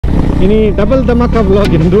ini double dhamaka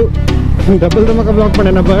vlog indu double dhamaka vlog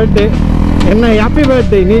panna birthday enna happy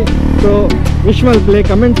birthday ini so vishmal play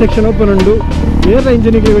comment section open undu era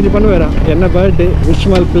engineer ge konja panuvera enna birthday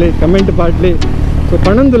vishmal play comment partly so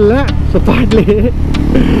panandulla so partly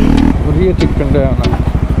uriya chikkande ana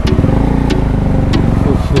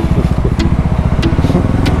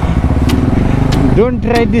don't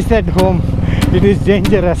try this at home, it is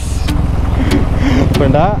dangerous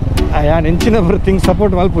panda ayan inchina baro thing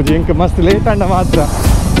support malpuje inka mast late anda matra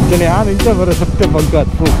jene yan incha baro satya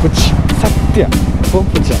bhagvat popuch satya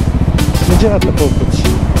popucha nijata popuch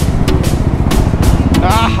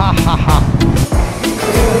ha ha ha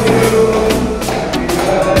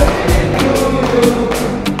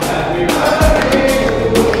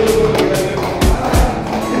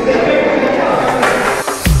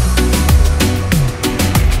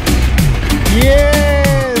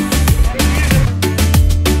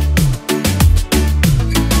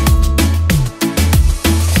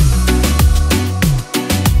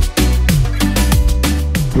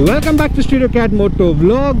Welcome back to Stereo Cat Moto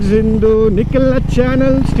Vlogs into Nicola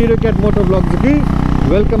channel Stereo Cat Moto Vlogs ki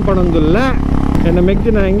welcome panandulla enna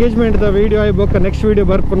megdina engagement da video ay bokka next video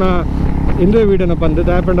barpuna indu video na pandu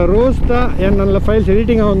dapanda rosta enna files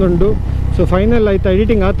editing avundu so final aita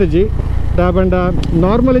editing aataji dapanda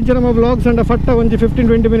normal inchana vlogs and fatta onji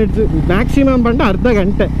 15-20 minutes maximum panda arda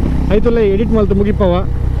gante aitulla edit maltu mugipava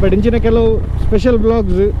but inchina kelavu special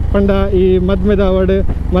vlogs panda ee madmeda avadu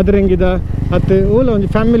madrengida at all on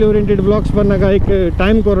family oriented vlogs bannaga ik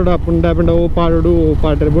time koroda punda panda o paadu o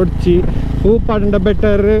paadre bodchi o paadanda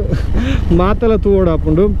better matala tuoda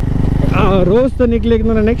pundu roast niklik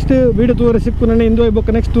na next video tour sikkunane indu ay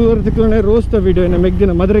bokka next tour sikkunane roast video ena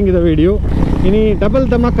megdina madrengida video ini double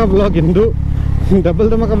dhamaka vlog indu double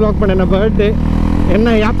dhamaka vlog panna birthday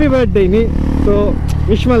enna happy birthday ini so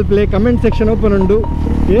vishmal play comment section open undu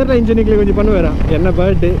era engineer ge konja panuvera enna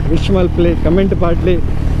birthday vishmal play comment partly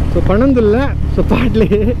so panandulla so partly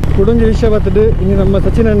kudonji vishaya battadu ini namma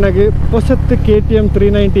Sachin annage posattu KTM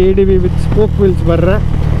 390 ADV with spoke wheels barra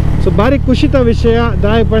so bari kushita vishaya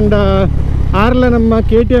dai panda arla namma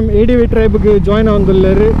KTM ADV tribe ge join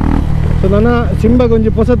avundullaru so nana simba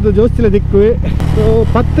gonji posattu jostile dikku so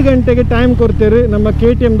 10 gantege time korteru namma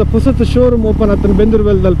KTM da posattu showroom open atanu Bendur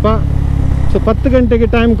dalpa so 10 gantege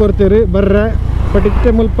time korteru barra but itte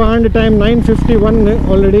mulpa and time 9:51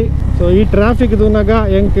 already so ee traffic dunaga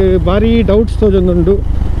enk bari doubts tojonduಂಡು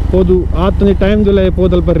podu aatni time dula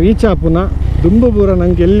podalpa reach apuna dumbapura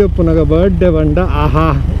nange elli oppunaga birthday vanda aha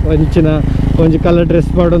onchina onji color dress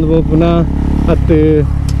padondu popuna at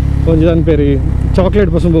onji dan peri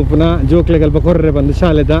chocolate pasum popuna jokle galpa korre bandu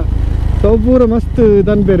shaleda so pura mast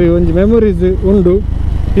dan peri onji memories undu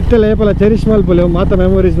ittele epala cherish malpole mata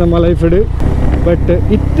memories nama life id but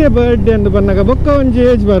itte birthday and bannaga bokka onji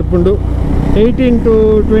age barpundu 18 to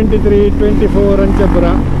 23 24 ancha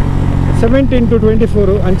pura 17 to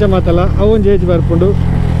 24 ancha matala avonji age barpundu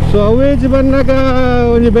so avu age bannaga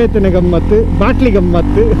onji betene gammat baatli gammat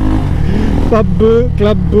pub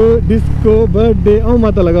club disco birthday avu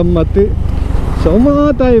matala gammat so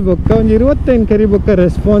matai bokka onji 25 kari bokka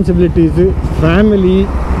responsibilities family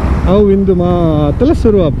avu indu matala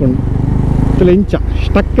suru apundu tele incha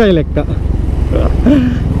stuck ay lekka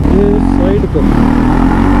side ko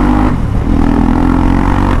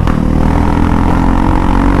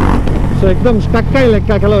so ekdam stuck ay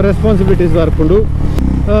lekka kelavu responsibilities barpundu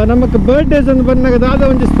namak birthdays and bannaga dada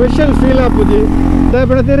onji special feel apuji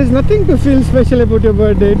but there is nothing to feel special about your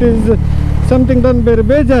birthday it is something done bere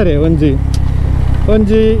bejare onji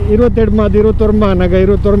 22 Mada 29 anaga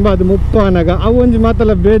 29 Mada 30 anaga avonji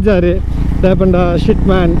matala bejare dapanda shit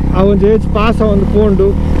man avonji age pass avandu pondu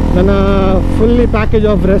nana fully package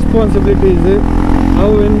of responsibilities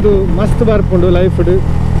avu endu mast barpundu life id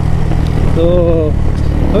so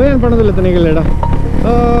aven panadilla tanigelleda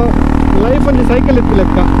life onji cycle ittu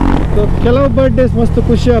lekka so kelavu birthdays mast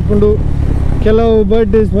khushi apundu kelavu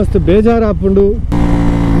birthdays mast bejar apundu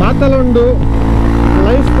matalondu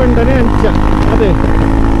life pandane ancha ade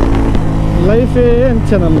life e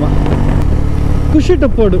ancha namma khushi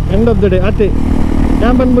toppodu end of the day ate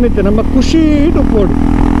yan banite namma khushi toppodu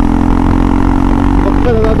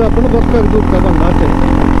bokkada dada apunu bokkada dukka banda ate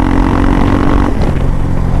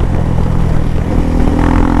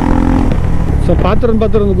so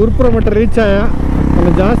patron gurpura mata reach aya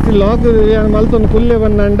mana jaasti log malton kulle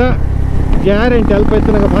vannanda guarantee alpa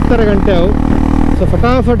itnaga 10 gante avu so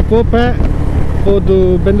fatafat pope podu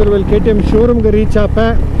Bendur KTM showroom ge reach ape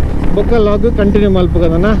bokka log continue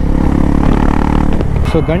malpugadana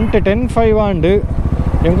so gante 10:05 and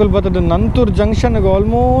engul batadu Nantur junction ge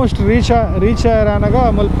almost reach ayaranaga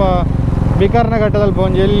malpa ಬಿಕಾರ್ನಘಟ್ಟದಲ್ಲಿ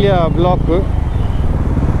ಪೋಂಜಿ ಎಲ್ಲಿಯ block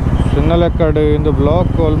ಸುನ್ನಲೆಕ್ಕಡು ಇಂದು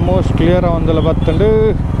block almost clear ಒಂದೆಲ್ಲ ಬತ್ತಂಡು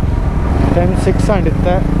 10:06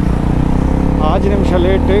 ಅಂಡಿತ್ತೆ 5 ನಿಮಿಷ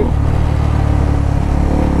late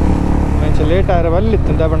late ಆದ್ರೆ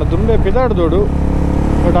ಬಲ್ಲಿತ್ತು ಬಣ್ಣ ದುಂಬೆ ಪಿದಾಡ್ದೋಡು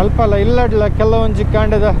but ಅಲ್ಪ ಅಲ್ಲ ಇಲ್ಲಡ್ಲ ಕೆಲವೊಂದು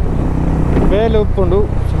ಕಾಂಡದ ಬೇಲೆ ಉಪ್ಪುಂಡು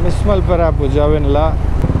ಮಿಸ್ ಮಲ್ಪರ ಪೂಜೆ ಅವೇನಿಲ್ಲ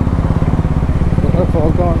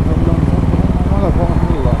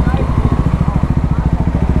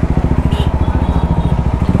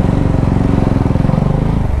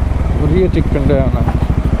ಉರಿಯ ಚಿಕ್ಕಂಡೆ ಅವನ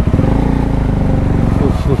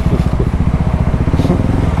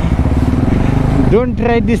don't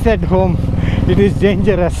try this at home it is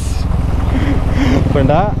dangerous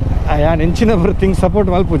ಪಂಡ ಯಾನ್ ಇಂಚಿನ ಬರೋ ತಿಂಗ್ ಸಪೋರ್ಟ್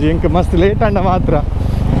ಮಲ್ಪೂಜಿ ಇಂಕ ಮಸ್ತ್ ಲೇಟ್ ಅಂಡ ಮಾತ್ರ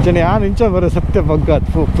ಜನ ಯಾನ್ ಇಂಚ ಬರೋ ಸತ್ಯ ಬಗ್ಗಾತ್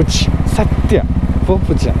ಪೋಪುಚ್ ಸತ್ಯ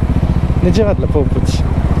ಪೋಪುಚ ನಿಜವಾದ್ಲ ಪೋಪುಚ್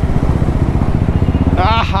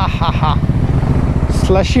ಹಾ ಹಾ ಹಾ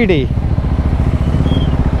ಸ್ಲಶಿ ಡೇ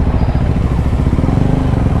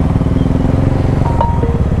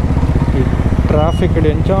ಟ್ರಾಫಿಕ್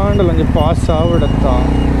ಎಂಚಾಂಡಲ್ಲ ಒಂಜಿ ಪಾಸ್ ಆವಿಡತ್ತ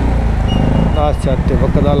ಲಾಸ್ಟ್ ಹತ್ತಿ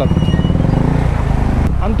ಬೊಕ್ಕದಾಲ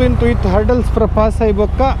ಅಂತೂ ಇಂತೂ ಇತ್ತು ಹರ್ಡಲ್ಸ್ ಪೂರ ಪಾಸ್ ಆಗಿ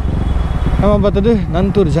ಬೊಕ್ಕ ನಮ್ಮ ಬತ್ತದು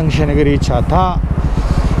ನಂತೂರು ಜಂಕ್ಷನ್ಗೆ ರೀಚ್ ಆತ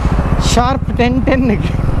ಶಾರ್ಪ್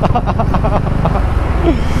 10:10ಗೆ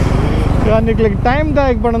ನಿಕ್ಲಿಗೆ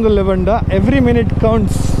ಟೈಮ್ದಾಗ ಬಣ್ಣದಲ್ಲೇ ಬಂಡ every minute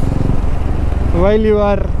counts while you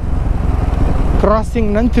are crossing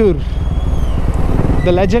Nanthur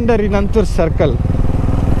the legendary Nanthur circle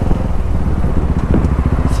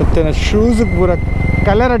Satyana shoes ಪೂರ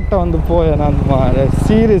ಕಲರಟ್ಟ ಒಂದು ಪೋಯ ನಾನು ಮಾರೆ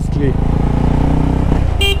ಸೀರಿಯಸ್ಲಿ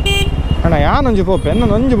ಅಣ್ಣ ಯಾನೊಂಜಿ ಪೋಪೆ ಎನ್ನ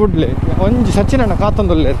ಒಂಜಿ ಬುಡ್ಲೆ ಒಂಜಿ ಸಚಿನಣ್ಣ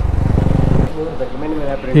ಕಾತೊಂದುಲ್ಲೆ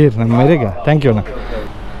ಈರ್ ನಮ್ಮ ಮೇರೆಗ ಥ್ಯಾಂಕ್ ಯು ಅಣ್ಣ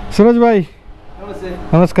ಸುರಜ್ ಬಾಯ್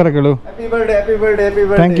ನಮಸ್ಕಾರಗಳು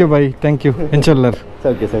thank you bye thank you ಎಂಚಲ್ಲರ್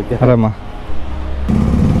ಆರಾಮ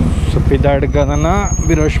ಸುಪ್ಪಿದಾಡ್ಗನ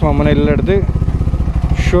ಬಿರೋಶ್ಮ ಮನೆಯಲ್ಲಿ ಹಿಡ್ದು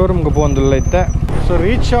ಶೋರೂಮ್ಗೆ ಪೋಂದಿಲ್ಲ ಇತ್ತೆ ಸೊ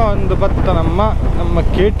ರೀಚ್ ಒಂದು ಬತ್ತ ನಮ್ಮ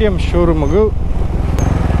KTM ಶೋರೂಮ್ಗೂ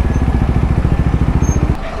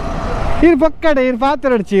ಇರ್ ಪಕ್ಕಡೆ ಇರ್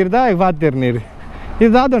ಪಾತ್ರೆಡ್ಚಿ ಇರ್ದಾಗ ಪಾತಿರ್ ನೀರು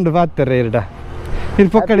ಇದಾದುಂಡು ಪಾತ್ರೆ ಇರ್ಡ ಇರ್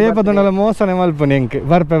ಪಕ್ಕಡೆ ಏಪದೊಂಡಲ್ಲ ಮೋಸನೆ ಮಲ್ಪುನಿ ಎಂಕ್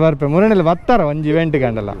ಬರ್ಪೆ ಮುರಣೆಲ್ಲ ಬತ್ತಾರ ಒಂಜಿ ಇವೆಂಟ್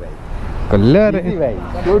ಗಂಡಲ್ಲ ಕೊಲ್ಲಾರೆ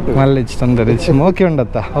ಮಲ್ಲಿಚ್ ತೊಂದರೆ ಮೋಕೆ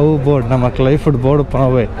ಉಂಡತ್ತ ಅವು ಬೋರ್ಡ್ ನಮ್ಮ ಲೈಫ್ ಫುಡ್ ಬೋರ್ಡ್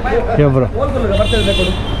ಪನವೇ ಬ್ರೋ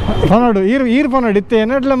ಪನೋಡು ಈರ್ ಪನೋಡು ಇತ್ತೆ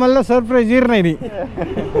ಏನಡ್ಲ ಮಲ್ಲ ಸರ್ಪ್ರೈಸ್ ಈರ್ನೈನಿ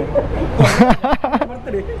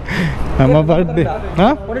ನಮ್ಮ birthday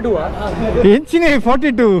ಎಂಚಿನೇ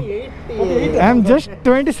 42 I am just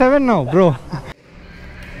 27 now, bro.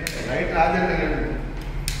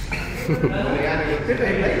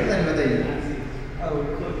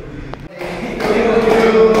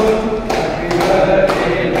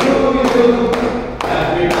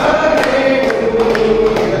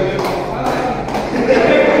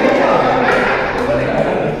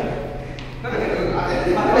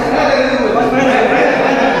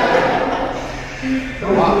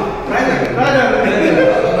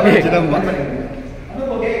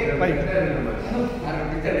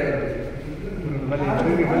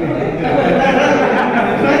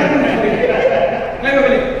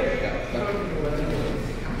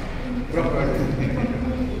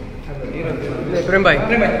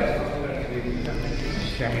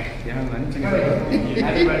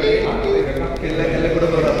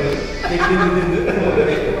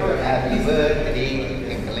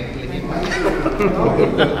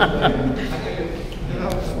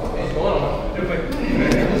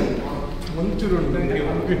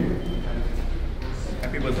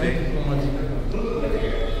 Happy birthday.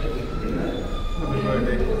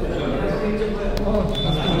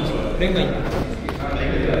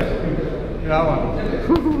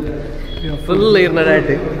 Full air na right.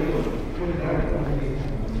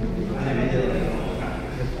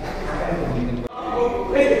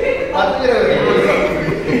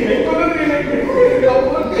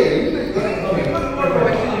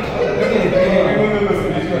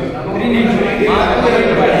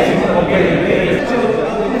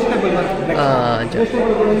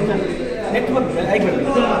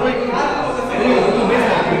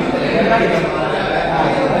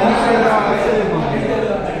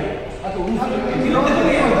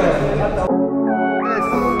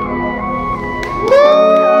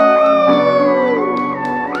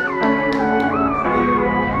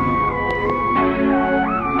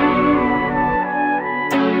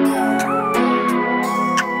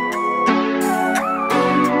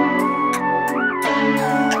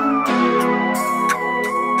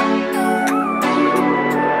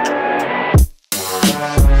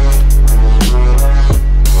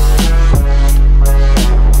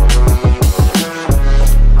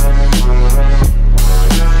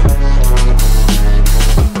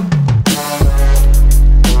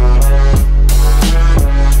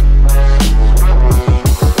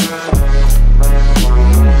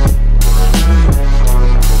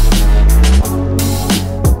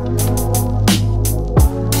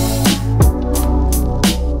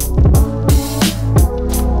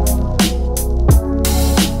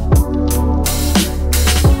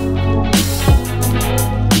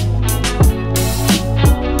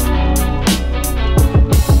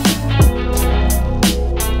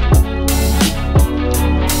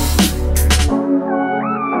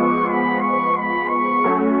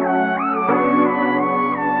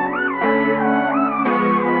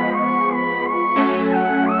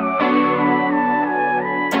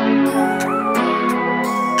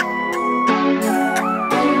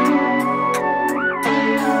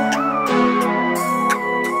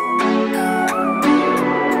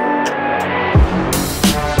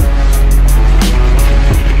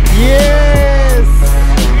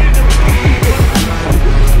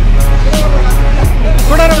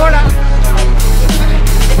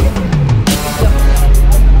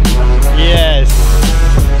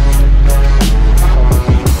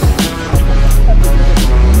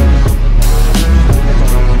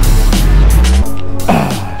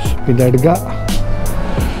 ಪಿದಡ್ಗ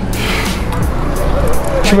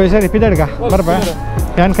ಸರಿ ಪಿದಡ್ಗ ಬರ್ಪ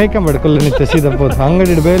ಯಾನ್ ಕೈಕೊಂಬೇಡ ಕುಲ್ಲ ನಿತ್ಯ ಸೀದಪ್ಪೋದು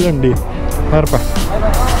ಅಂಗಡಿ ಬೇಲುಂಡಿ ಬರ್ಪ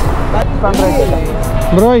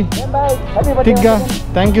ಬ್ರೋಯ್ ಟಿಗ್ಗ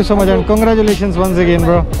thank you so much and congratulations once again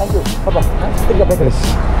bro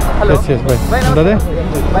S S ಬಾಯ್ ಅದೇ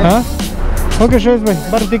ಹಾಂ ಓಕೆ ಶ್ರೇಯಸ್ ಬಾಯ್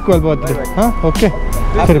ಬರ್ರಿ ತಿಕ್ಕು ಅಲ್ವಾ ಹಾಂ ಓಕೆ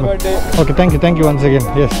ಸರಿ bye okay thank you once again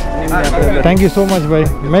yes thank you so much bye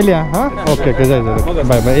ಮೇಲಿಯಾ ಹಾಂ ಓಕೆ ಜೈ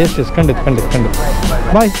ಬಾಯ್ ಬಾಯ್ ಎಸ್ ಖಂಡಿತ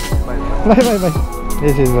ಬಾಯ್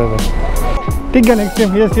ಎಸ್ ಬಾಯ್ ಟಿಗ್ಗ ನೆಕ್ಸ್ಟ್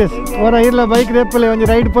ಟೈಮ್ ಎಸ್ ಹೊರ ಇಲ್ಲ ಬೈಕ್ ರೇಪಲ್ಲೇ ಒಂದು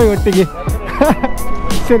ರೈಡ್ ಪೋಯ್ ಒಟ್ಟಿಗೆ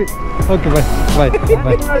ಸರಿ ಓಕೆ ಬಾಯ್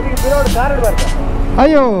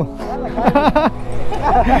ಅಯ್ಯೋ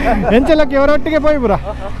ಎಂಚಲಕ್ಕೆ ಅವರೊಟ್ಟಿಗೆ ಪೋಯ್ ಬುರ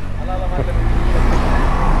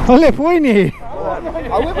ಅಲ್ಲೇ ಪೋಯ್ನಿ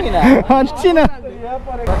ಹಂಚಿನ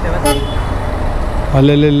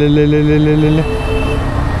ಅಲ್ಲೆಲ್ಲೆಲ್ಲೆಲ್ಲೆಲ್ಲೆಲ್ಲೆಲ್ಲೆ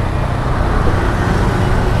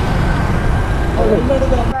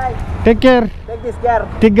ಟೇಕ್ ಕೇರ್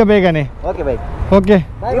ತಿಗ್ಗ ಬೇಗನೆ ಓಕೆ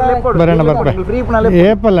ಬರೋಣ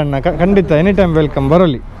ಏಪಲ್ ಅಣ್ಣ ಖಂಡಿತ ಎನಿ ಟೈಮ್ ವೆಲ್ಕಮ್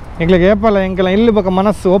ಬರೋಲಿ ಈಗಲಿಗೆ ಏಪಲ್ಲ ಎಂಕಲ್ಲ ಇಲ್ಲಿ ಬೇಕಾ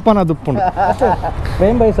ಮನಸ್ಸು ಓಪನ್ ಅದು ಉಪ್ಪುಂಡು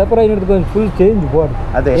ಫುಲ್ ಚೇಂಜ್ ಬೋರ್ಡ್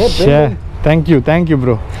ಅದೇ ಥ್ಯಾಂಕ್ ಯು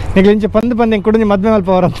ಬ್ರೋ ನಿಗ್ಲಿ ಇಂಚೆ ಪಂದ್ ಹೆಂಗೆ ಕುಡಿದು ಮದ್ವೆ ಮಲ್ಪ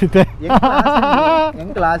ಅವರ ಅಂತಿದ್ದೆ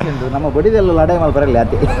ಕ್ಲಾಸ್ ಉಂಟು ನಮ್ಮ ಬಡಿದೆಲ್ಲ ಲಡಾಯಿ ಮಾಡಿ ಬರಲ್ಲ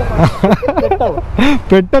ಅದೇ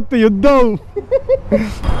ಪೆಟ್ಟತ್ತು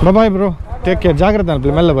ಯುದ್ಧವು ಬಾಯ್ ಬ್ರೋ ಟೇಕ್ ಕೇರ್ ಜಾಗ್ರತೆ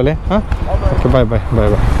ಅನ್ಪಲಿ ಮೆಲ್ಲ ಬಲೆ ಹಾಂ ಓಕೆ ಬಾಯ್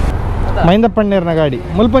ಮೈಂದಪ್ಪಣ್ಣೇರ್ನ ಗಾಡಿ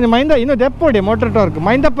ಮುಲ್ಪ ಮೈಂದ ಇನ್ನೂ ದೆಪ್ಪೋಡಿ ಮೋಟರ್ ಟಾರ್ಕ್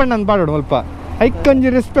ಮೈಂದಪ್ಪಣ್ಣ ಅಂತ ಪಾಡೋಡು ಮುಲ್ಪ ಐಕೊಂಜಿ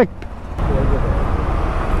ರೆಸ್ಪೆಕ್ಟ್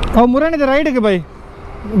ಅವು ಮುರಾಣಿದ ರೈಡ್ಗೆ ಬೈ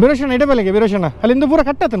ಬಿರೋಷಣ ಇಡಬಲೆಗೆ ಬಿರೋಷಣ ಅಲ್ಲಿಂದ ಪೂರ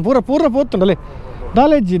ಕಟ್ಟತ್ತನು ಪೂರ ಪೋತುಂಡು ಅಲ್ಲೇ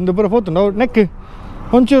ದಾಲೇಜಿ ಇಂದು ಪೂರ ಪೋತುಂಡು ಅವ್ರು ನೆಕ್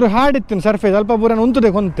ಒಂಚೂರು ಹಾಡಿತ್ತು ಸರ್ಫೇಸ್ ಅಲ್ಪ ಪೂರ ಉಂತದೆ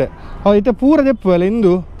ಕೊಂತೆ ಅವು ಇತ್ತೆ ಪೂರ ದೆಪ್ಪು ಅಲ್ಲ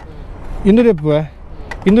ಇಂದು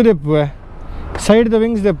ದೆಪ್ಪುವೆ ಸೈಡ್ದ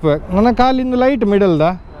ವಿಂಗ್ಸ್ ದೆಪ್ಪುವೆ ನನ್ನ ಕಾಲಿಂದು ಲೈಟ್ ಮಿಡಲ್ದ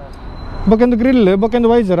ಬೊಕೆಂದು ಗ್ರಿಲ್ ಬೊಕೆಂದು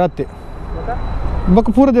ವೈಸರ್ ಅತ್ತೆ ಬೊಕ್ಕ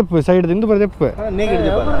ಪೂರ ದೆಪ್ಪುವೆ ಸೈಡ್ದ ಇಂದು ಪೂರ ದೆಪ್ಪುವೆ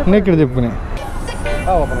ನೇಕಿಡ್ ದೆಪ್ಪುನೆ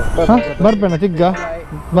ಹಾಂ ಬರ್ಪೇಣ ತಿಗ್ಗ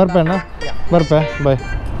ಬರ್ಪೆ ಬಾಯ್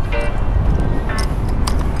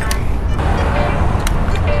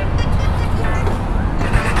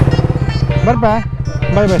ಬರ್ಪಾ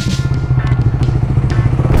ಬಾಯ್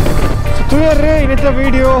ತುಯರ್ರಿ ಇನ್ನಿತ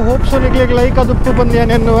ವಿಡಿಯೋ ಹೋಪ್ಸು ನಿಗ್ಲಿಗೆ ಲೈಕ್ ಅದು ಉಪ್ಪು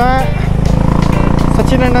ಬಂದ್ಯಾನೆನ್ನುವ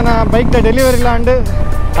ಸಚಿನ್ ಅಣ್ಣನ ಬೈಕ್ದ ಡೆಲಿವರಿ ಲಾಂಡ್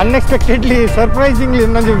ಅನ್ಎಕ್ಸ್ಪೆಕ್ಟೆಡ್ಲಿ ಸರ್ಪ್ರೈಸಿಂಗ್ಲಿ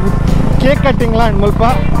ಇನ್ನೊಂದು ಕೇಕ್ ಕಟ್ಟಿಂಗ್ ಲಾಂಡ್ ಮುಲ್ಪ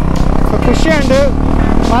ಖುಷಿ ಅಂಡ್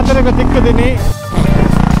ಮಾತಾಡಬೇಕು ತಿಕ್ಕದೀನಿ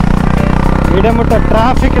ಇಡಮುಟ್ಟ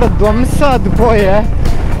ಟ್ರಾಫಿಕ್ ಧ್ವಂಸ ಅದು ಪೋಯೆ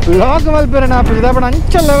ಲಾಗ್ ಮಲ್ಪೇರೆ ನಾಪಿಸಿದ ಬಟ್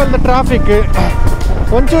ಅಂಚ ಲೆವೆಲ್ದ ಟ್ರಾಫಿಕ್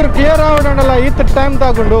ಒಂಚೂರು ಕ್ಲಿಯರ್ ಆವಡಲ್ಲ ಈತ ಟೈಮ್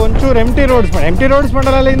ತಗೊಂಡು ಒಂಚೂರು ಎಮ್ ಟಿ ರೋಡ್ಸ್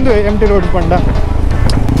ಪಂಡಲ್ಲ ಇಂದು ಎಮ್ ಟಿ ರೋಡ್ಸ್ ಪಂಡ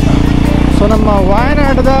ಸೊ ನಮ್ಮ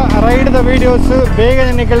ವಾಯನಾಡದ ರೈಡ್ದ ವೀಡಿಯೋಸ್ ಬೇಗ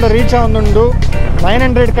ನಿಕಲ್ದ ರೀಚ್ ಆವೊಂದುಂಡು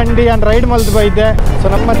 900 ಕಂಡಿ ನಾನು ರೈಡ್ ಮಲ್ದು ಬೈದೆ ಸೊ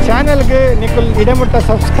ನಮ್ಮ ಚಾನಲ್ಗೆ ನಿಕಲ್ ಇಡಮುಟ್ಟ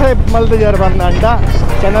ಸಬ್ಸ್ಕ್ರೈಬ್ ಮಲ್ದು ಜಾರು ಬಂದ ಅಂಡ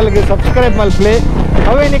ಚಾನಲ್ಗೆ ಸಬ್ಸ್ಕ್ರೈಬ್ ಮಲ್ಪಲಿ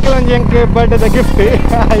ಅವೇ ನಿಕಲ್ ಒಂದು ಎಂಕ್ ಬರ್ಡೇದ ಗಿಫ್ಟ್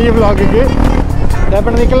ಈ ವ್ಲಾಗಿಗೆ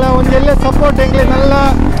ಯಾಪಂಡ ನಿಕಲ್ನ ಒಂದು ಎಲ್ಲೇ ಸಪೋರ್ಟ್ ಎಂಗ್ಲಿ ನಲ್ಲ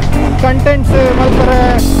ಕಂಟೆಂಟ್ಸ್ ಮಲ್ಪರೆ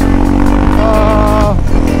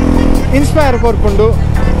ಇನ್ಸ್ಪೈರ್ ಕೋರ್ಕೊಂಡು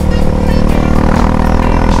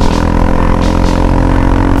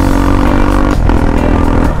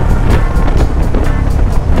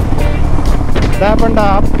ದಾಪಂಡ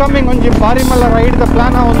ಅಪ್ಕಮಿಂಗ್ ಒಂಜಿ ಬಾರಿ ಮಲ್ಲ ರೈಡ್ದ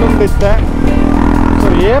ಪ್ಲಾನ್ ಒಂದುಂಡಿತ್ತೆ ಸೊ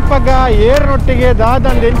ಏಪಗ ಏರ್ನೊಟ್ಟಿಗೆ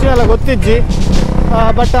ದಾದಂಡು ಎಂಚಿನೆಲ್ಲ ಗೊತ್ತಿಜ್ಜಿ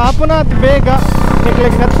ಬಟ್ ಅಪುನಾತ್ ಬೇಗ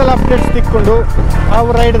ನಿಕ್ಲಿಗೆ ನೆತ್ತಲ ಅಪ್ಡೇಟ್ಸ್ ತಿಕ್ಕೊಂಡು ಅವು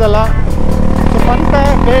ರೈಡ್ದಲ್ಲ ಸೊ ಪಂಪೆ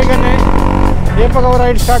ಬೇಗನೆ ಏಪಗ ಅವು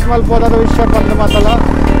ರೈಡ್ ಸ್ಟಾರ್ಟ್ ಮಲ್ಬೋದು ಅದು ವಿಷಯ ಬಂದು ಮಾತಲ್ಲ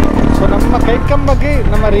ಸೊ ನಮ್ಮ ಕೈಕಂಬಗೆ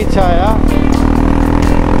ನಮ್ಮ ರೀಚ್ ಆಯ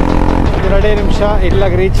 2 ನಿಮಿಷ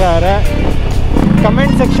ಇಲ್ಲಾಗ reach ಆಯ್ರೆ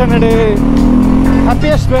comment section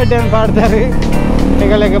happiest birthday ಅಂತ ಪಾಡ್ತಾರೆ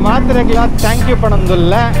ಈಗಲಿಗೆ ಮಾತ್ರೆಗಳ ಥ್ಯಾಂಕ್ ಯು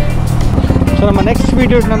ಪಣಂದುಲ್ಲ ಸೊ ನಮ್ಮ ನೆಕ್ಸ್ಟ್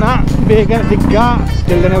ವೀಡಿಯೋ ನಾನು ಬೇಗ ದಿಗ್ಗ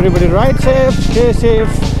till everybody right safe stay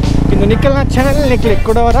safe ಇನ್ನು ನಿಖಲ್ನ ಚಾನಲ್ ನಿಕ್ಲಿಕ್ಕೆ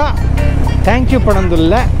ಕೊಡೋರ ಥ್ಯಾಂಕ್ ಯು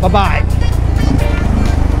ಪಣಂದುಲ್ಲ ಬಾಯ್